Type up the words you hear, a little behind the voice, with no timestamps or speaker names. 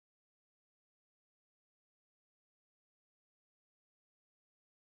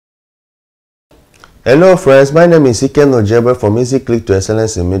Hello friends, my name is Ojebe from Easy Click to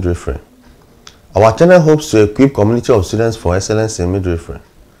Excellence in Midwifery. Our channel hopes to equip community of students for excellence in midwifery.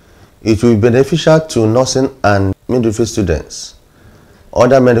 It will be beneficial to nursing and midwifery students,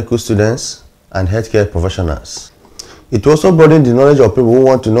 other medical students, and healthcare professionals. It will also broaden the knowledge of people who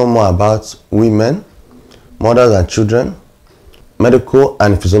want to know more about women, mothers and children, medical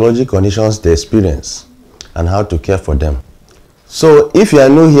and physiological conditions they experience, and how to care for them. So if you are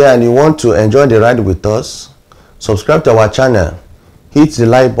new here and you want to enjoy the ride with us, subscribe to our channel, hit the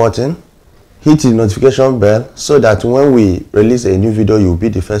like button, hit the notification bell so that when we release a new video, you'll be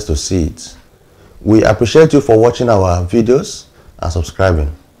the first to see it. We appreciate you for watching our videos and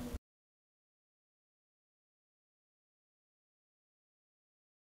subscribing.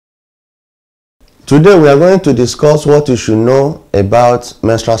 Today we are going to discuss what you should know about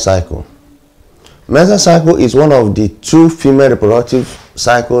menstrual cycle. Menstrual cycle is one of the two female reproductive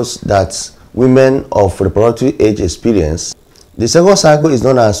cycles that women of reproductive age experience. The second cycle is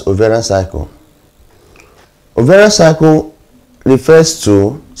known as ovarian cycle. Ovarian cycle refers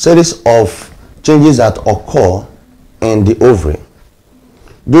to a series of changes that occur in the ovary,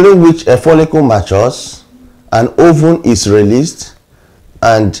 during which a follicle matures, an ovum is released,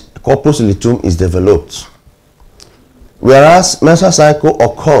 and corpus luteum is developed. Whereas menstrual cycle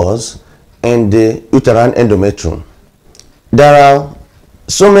occurs in the uterine endometrium. There are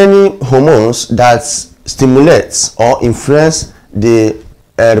so many hormones that stimulate or influence the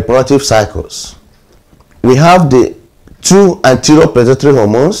reproductive cycles. We have the two anterior pituitary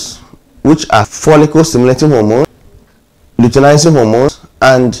hormones, which are follicle stimulating hormones, luteinizing hormones,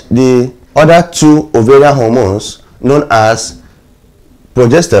 and the other two ovarian hormones known as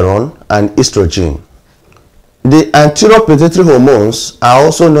progesterone and estrogen. The anterior pituitary hormones are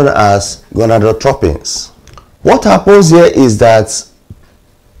also known as gonadotropins. What happens here is that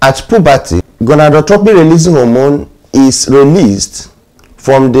at puberty, gonadotropin releasing hormone is released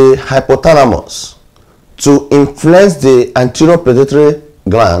from the hypothalamus to influence the anterior pituitary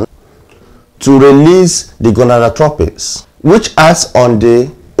gland to release the gonadotropins, which acts on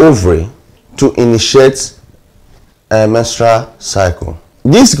the ovary to initiate a menstrual cycle.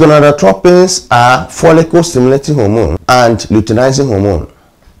 These gonadotropins are follicle stimulating hormone and luteinizing hormone.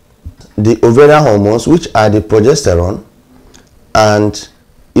 The ovarian hormones, which are the progesterone and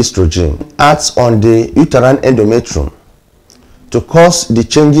estrogen, acts on the uterine endometrium to cause the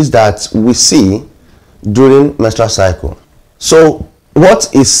changes that we see during menstrual cycle. So what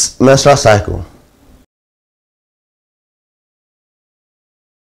is menstrual cycle?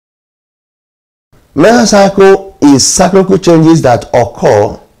 Menstrual cycle is cyclical changes that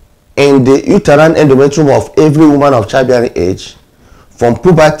occur in the uterine endometrium of every woman of childbearing age from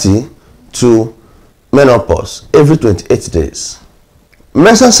puberty to menopause every 28 days.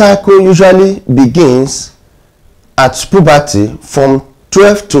 Menstrual cycle usually begins at puberty from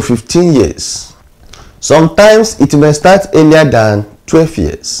 12 to 15 years. Sometimes it may start earlier than 12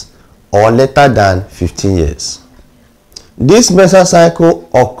 years or later than 15 years. This menstrual cycle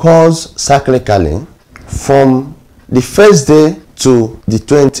occurs cyclically from the first day to the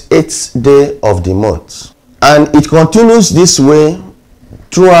 28th day of the month, and it continues this way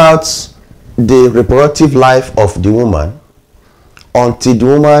throughout the reproductive life of the woman until the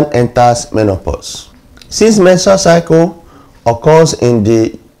woman enters menopause. Since menstrual cycle occurs in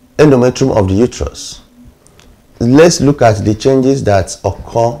the endometrium of the uterus, let's look at the changes that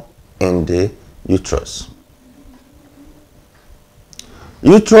occur in the uterus.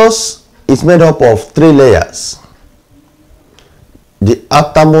 Uterus is made up of three layers. The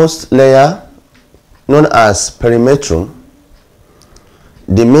outermost layer, known as perimetrium,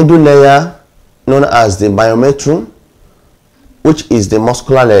 the middle layer, known as the myometrium, which is the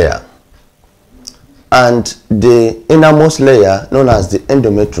muscular layer, and the innermost layer, known as the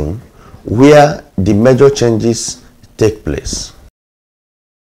endometrium, where the major changes take place.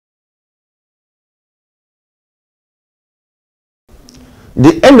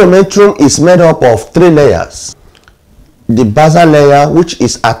 The endometrium is made up of three layers. The basal layer, which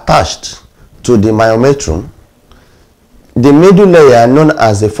is attached to the myometrium, the middle layer, known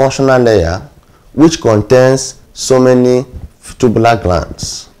as the functional layer, which contains so many tubular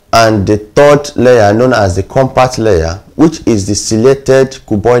glands, and the third layer, known as the compact layer, which is the ciliated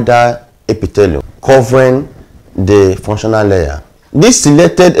cuboidal epithelium covering the functional layer. This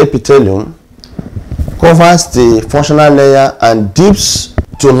ciliated epithelium covers the functional layer and dips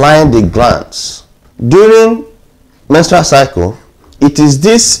to line the glands. During menstrual cycle, it is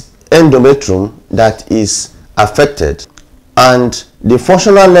this endometrium that is affected, and the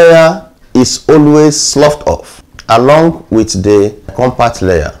functional layer is always sloughed off along with the compact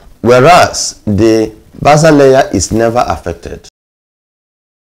layer. whereas the basal layer is never affected.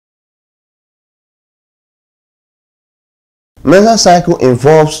 Menstrual cycle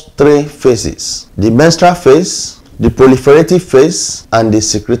involves three phases: the menstrual phase, the proliferative phase, and the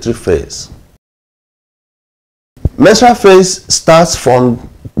secretory phase. Menstrual phase starts from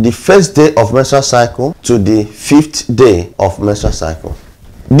the first day of menstrual cycle to the 5th day of menstrual cycle.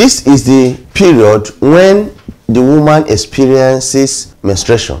 This is the period when the woman experiences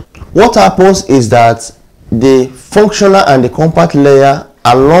menstruation. What happens is that the functional and the compact layer,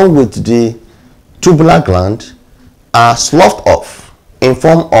 along with the tubular gland, are sloughed off in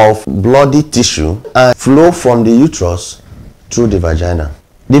form of bloody tissue and flow from the uterus through the vagina.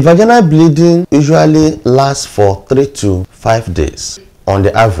 The vaginal bleeding usually lasts for 3 to 5 days on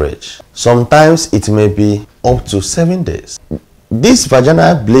the average. Sometimes it may be up to 7 days. This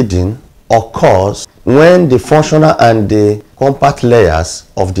vaginal bleeding occurs when the functional and the compact layers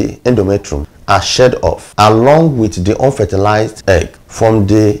of the endometrium are shed off, along with the unfertilized egg, from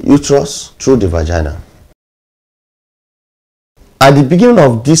the uterus through the vagina. At the beginning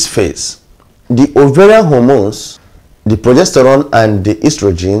of this phase, the ovarian hormones, the progesterone and the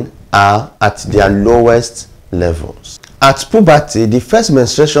estrogen, are at their lowest levels. At puberty, the first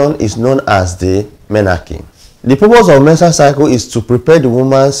menstruation is known as the menarche. The purpose of menstrual cycle is to prepare the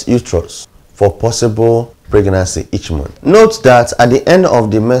woman's uterus for possible pregnancy each month. Note that at the end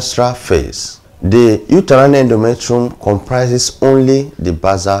of the menstrual phase, the uterine endometrium comprises only the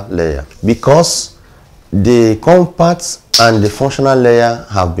basal layer, because the compact and the functional layer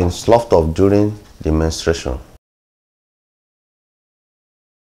have been sloughed off during the menstruation.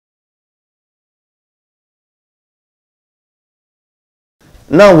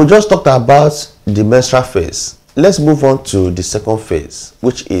 Now we just talked about the menstrual phase. Let's move on to the second phase,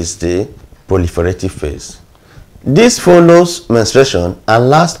 which is the proliferative phase. This follows menstruation and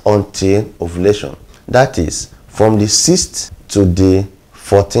lasts until ovulation, that is from the 6th to the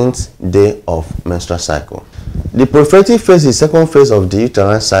 14th day of menstrual cycle. The proliferative phase is the second phase of the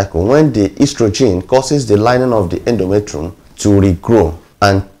uterine cycle, when the estrogen causes the lining of the endometrium to regrow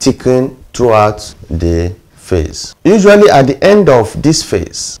and thicken throughout the phase. Usually at the end of this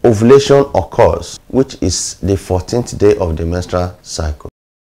phase, ovulation occurs, which is the 14th day of the menstrual cycle.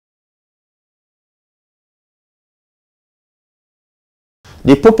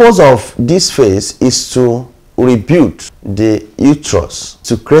 The purpose of this phase is to rebuild the uterus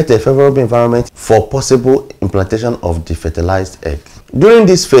to create a favorable environment for possible implantation of the fertilized egg. During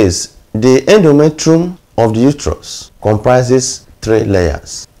this phase, the endometrium of the uterus comprises 3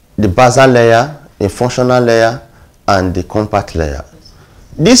 layers: the basal layer, the functional layer, and the compact layer.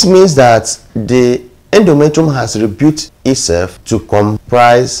 This means that the endometrium has rebuilt itself to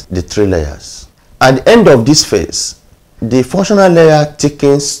comprise the 3 layers. At the end of this phase, the functional layer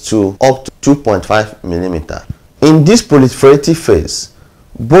thickens to up to 2.5 mm. In this proliferative phase,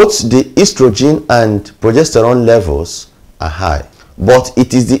 both the estrogen and progesterone levels are high, but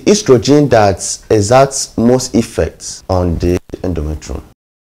it is the estrogen that exerts most effects on the endometrium.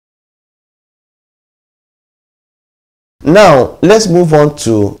 Now, let's move on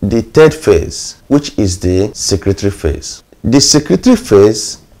to the third phase, which is the secretory phase. The secretory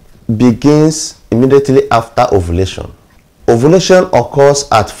phase begins immediately after ovulation. Ovulation occurs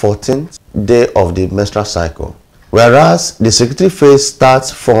at 14th day of the menstrual cycle, whereas the secretory phase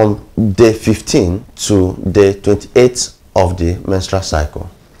starts from day 15 to day 28 of the menstrual cycle.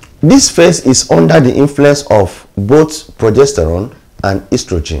 This phase is under the influence of both progesterone and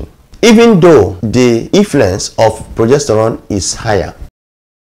estrogen, even though the influence of progesterone is higher.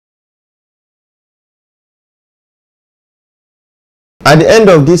 At the end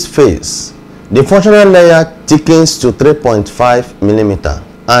of this phase, the functional layer thickens to 3.5 mm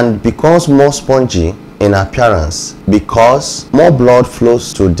and becomes more spongy in appearance because more blood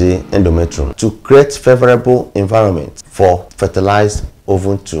flows to the endometrium to create favorable environment for fertilized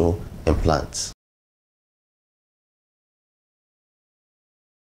ovum to implant.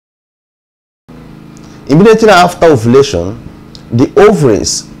 Immediately after ovulation, the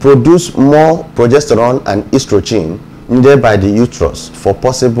ovaries produce more progesterone and estrogen needed by the uterus for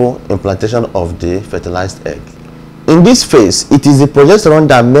possible implantation of the fertilized egg. In this phase, it is the progesterone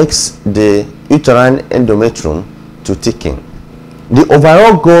that makes the uterine endometrium to thicken. The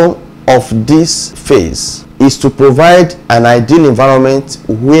overall goal of this phase is to provide an ideal environment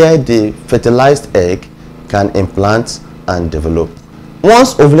where the fertilized egg can implant and develop.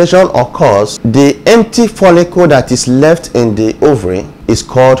 Once ovulation occurs, the empty follicle that is left in the ovary is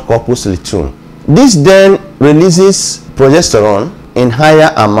called corpus luteum. This then releases progesterone in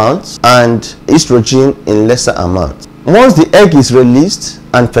higher amounts and estrogen in lesser amounts. Once the egg is released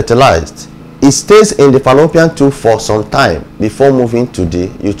and fertilized, it stays in the fallopian tube for some time before moving to the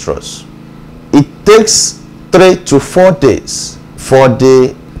uterus. It takes 3 to 4 days for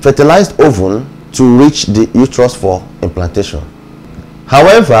the fertilized ovum to reach the uterus for implantation.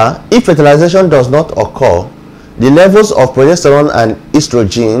 However, if fertilization does not occur, the levels of progesterone and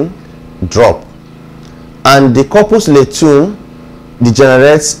estrogen drop, and the corpus luteum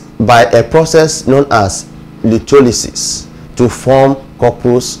degenerates by a process known as lipolysis to form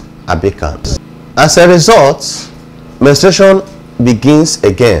corpus albicans. As a result, menstruation begins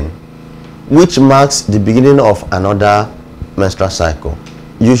again, which marks the beginning of another menstrual cycle,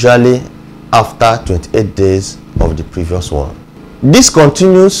 usually after 28 days of the previous one. This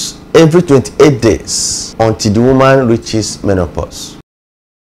continues every 28 days until the woman reaches menopause.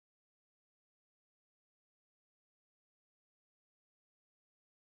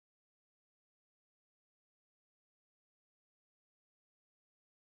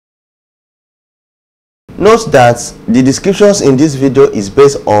 Note that the descriptions in this video is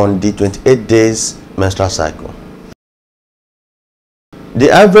based on the 28 days menstrual cycle. The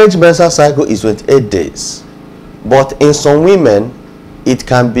average menstrual cycle is 28 days, but in some women it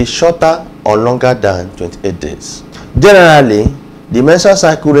can be shorter or longer than 28 days. Generally, the menstrual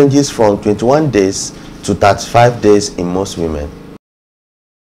cycle ranges from 21 days to 35 days in most women.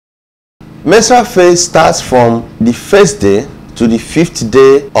 Menstrual phase starts from the first day to the 5th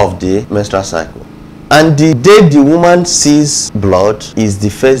day of the menstrual cycle, and the day the woman sees blood is the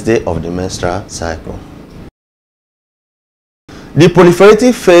first day of the menstrual cycle. The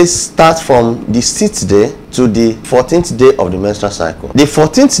proliferative phase starts from the 6th day to the 14th day of the menstrual cycle. The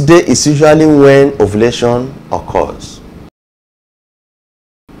 14th day is usually when ovulation occurs.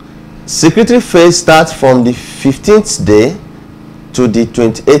 Secretory phase starts from the 15th day to the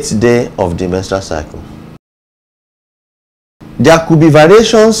 28th day of the menstrual cycle. There could be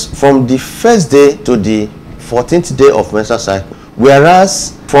variations from the 1st day to the 14th day of menstrual cycle,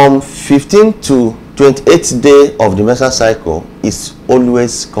 whereas from 15th to 28th day of the menstrual cycle is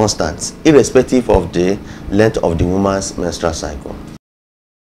always constant, irrespective of the length of the woman's menstrual cycle.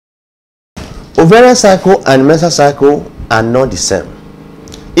 Ovarian cycle and menstrual cycle are not the same,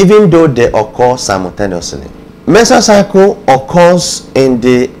 even though they occur simultaneously. Menstrual cycle occurs in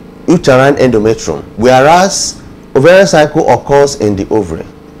the uterine endometrium, whereas ovarian cycle occurs in the ovary.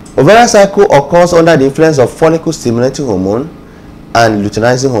 Ovarian cycle occurs under the influence of follicle stimulating hormone and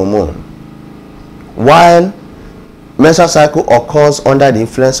luteinizing hormone, while menstrual cycle occurs under the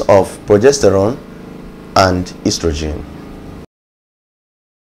influence of progesterone and estrogen.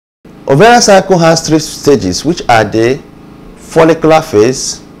 Ovarian cycle has 3 stages, which are the follicular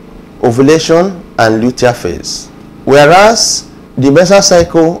phase, ovulation, and luteal phase, whereas the menstrual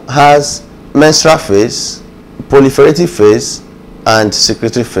cycle has menstrual phase, proliferative phase, and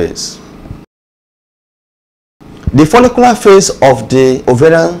secretory phase. The follicular phase of the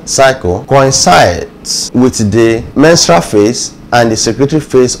ovarian cycle coincides with the menstrual phase and the secretory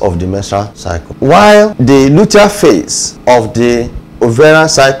phase of the menstrual cycle, while the luteal phase of the ovarian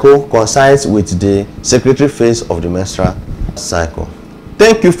cycle coincides with the secretory phase of the menstrual cycle.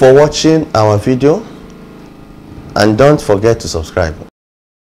 Thank you for watching our video, and don't forget to subscribe.